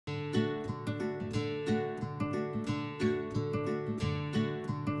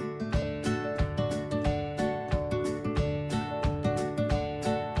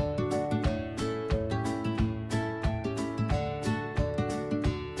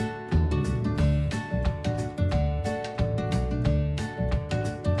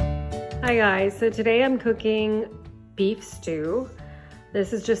Hi guys, so today I'm cooking beef stew.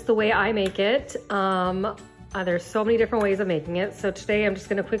 This is just the way I make it. There's so many different ways of making it. So today I'm just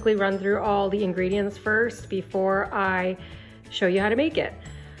gonna quickly run through all the ingredients first before I show you how to make it.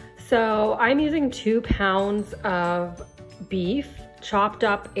 So I'm using 2 pounds of beef chopped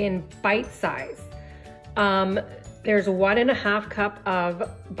up in bite size. There's 1.5 cup of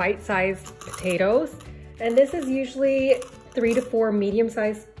bite-sized potatoes. And this is usually 3 to 4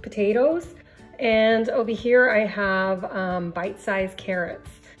 medium-sized potatoes. And over here I have bite-sized carrots.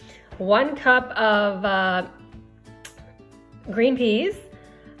 1 cup of green peas,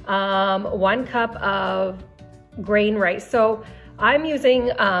 1 cup of grain rice. So I'm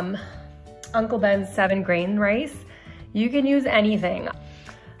using Uncle Ben's 7 grain rice. You can use anything.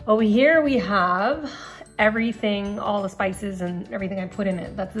 Over here we have everything, all the spices and everything I put in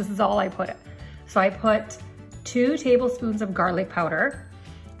it. This is all I put in. So I put 2 tablespoons of garlic powder,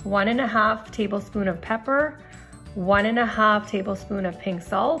 1.5 tablespoon of pepper, 1.5 tablespoon of pink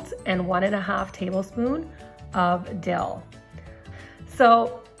salt, and 1.5 tablespoon of dill.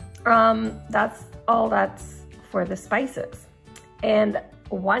 So that's for the spices. And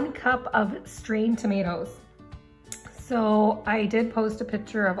 1 cup of strained tomatoes. So I did post a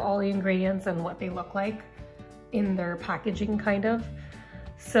picture of all the ingredients and what they look like in their packaging kind of.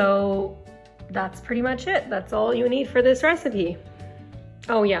 So that's pretty much it. That's all you need for this recipe.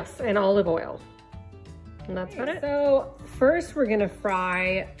 Oh yes, and olive oil. And that's about it. So first we're gonna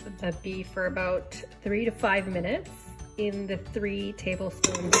fry the beef for about 3 to 5 minutes in the 3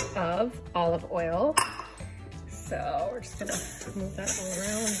 tablespoons of olive oil. So we're just gonna move that all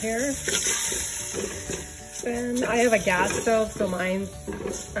around here. And I have a gas stove, so mine's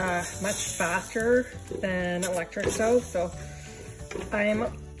much faster than electric stove. So I'm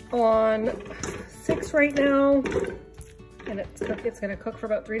on 6 right now, and it's gonna cook for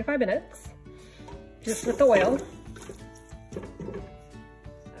about 3 to 5 minutes, just with the oil.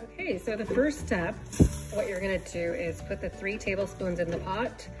 Okay, so the first step, what you're gonna do is put the 3 tablespoons in the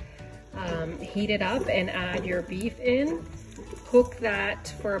pot, heat it up and add your beef in. Cook that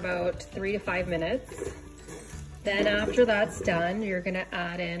for about 3 to 5 minutes. Then after that's done, you're gonna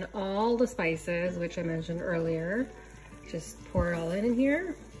add in all the spices, which I mentioned earlier. Just pour it all in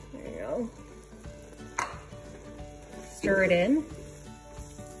here. There you go. Stir it in.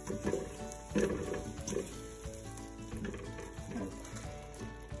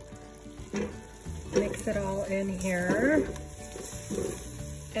 Mix it all in here.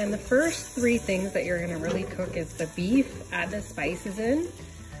 And the first 3 things that you're gonna really cook is the beef, add the spices in.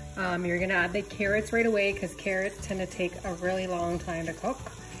 You're gonna add the carrots right away because carrots tend to take a really long time to cook.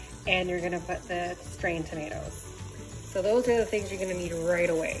 And you're gonna put the strained tomatoes. So those are the things you're gonna need right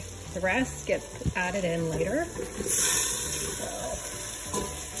away. The rest gets added in later. So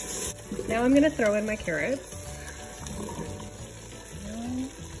now I'm gonna throw in my carrots.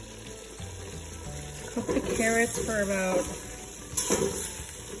 Cook the carrots for about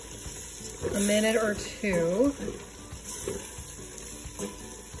a minute or 2.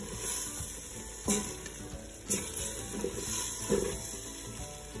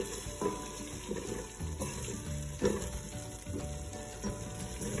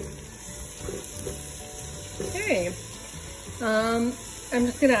 Okay, I'm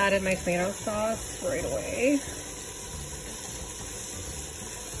just gonna add in my tomato sauce right away.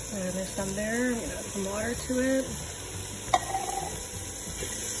 And there's some there. I'm gonna add some water to it.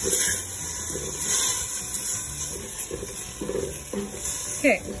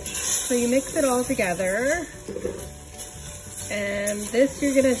 Okay, so you mix it all together, and this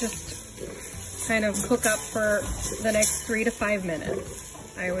you're gonna just kind of cook up for the next 3 to 5 minutes.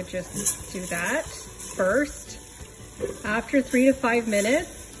 I would just do that first. After 3 to 5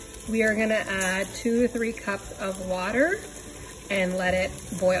 minutes, we are gonna add 2 to 3 cups of water and let it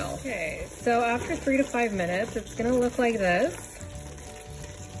boil. Okay, so after 3 to 5 minutes, it's gonna look like this.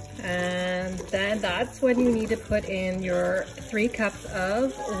 And then that's when you need to put in your 3 cups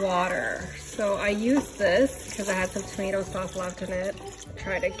of water. So I used this because I had some tomato sauce left in it.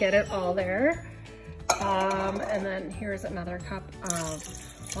 Try to get it all there. And then here's another cup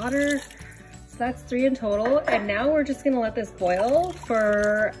of water. So that's 3 in total. And now we're just gonna let this boil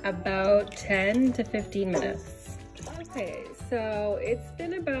for about 10 to 15 minutes. Okay, so it's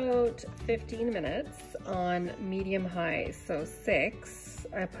been about 15 minutes on medium high, so 6,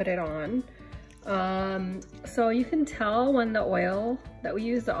 I put it on. So you can tell when the oil that we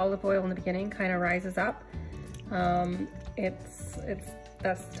use, the olive oil in the beginning, kind of rises up.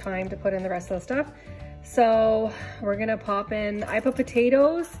 That's time to put in the rest of the stuff. So we're gonna pop in, I put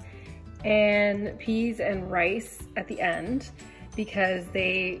potatoes and peas and rice at the end. because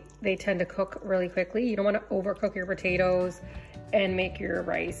they tend to cook really quickly. You don't want to overcook your potatoes and make your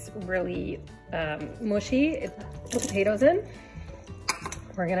rice really mushy. Put the potatoes in.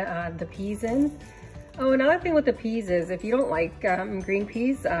 We're gonna add the peas in. Oh, another thing with the peas is if you don't like green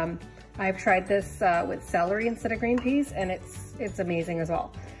peas, I've tried this with celery instead of green peas, and it's amazing as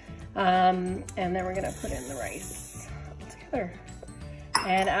well. And then we're gonna put in the rice together.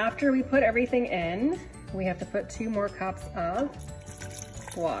 And after we put everything in, we have to put 2 more cups of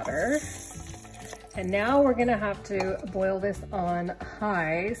water. And now we're gonna have to boil this on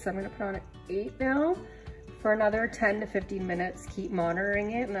high. So I'm gonna put on an 8 now for another 10 to 15 minutes. Keep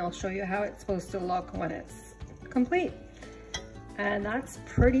monitoring it, and I'll show you how it's supposed to look when it's complete. And that's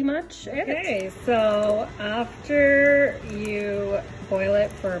pretty much it. Okay, so after you boil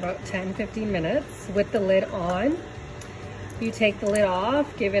it for about 10-15 minutes with the lid on, you take the lid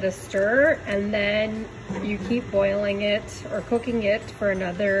off, give it a stir, and then you keep boiling it or cooking it for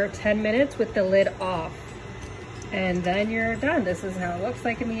another 10 minutes with the lid off. And then you're done. This is how it looks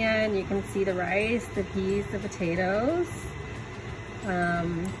like in the end. You can see the rice, the peas, the potatoes.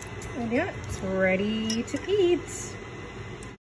 And yeah, it's ready to eat.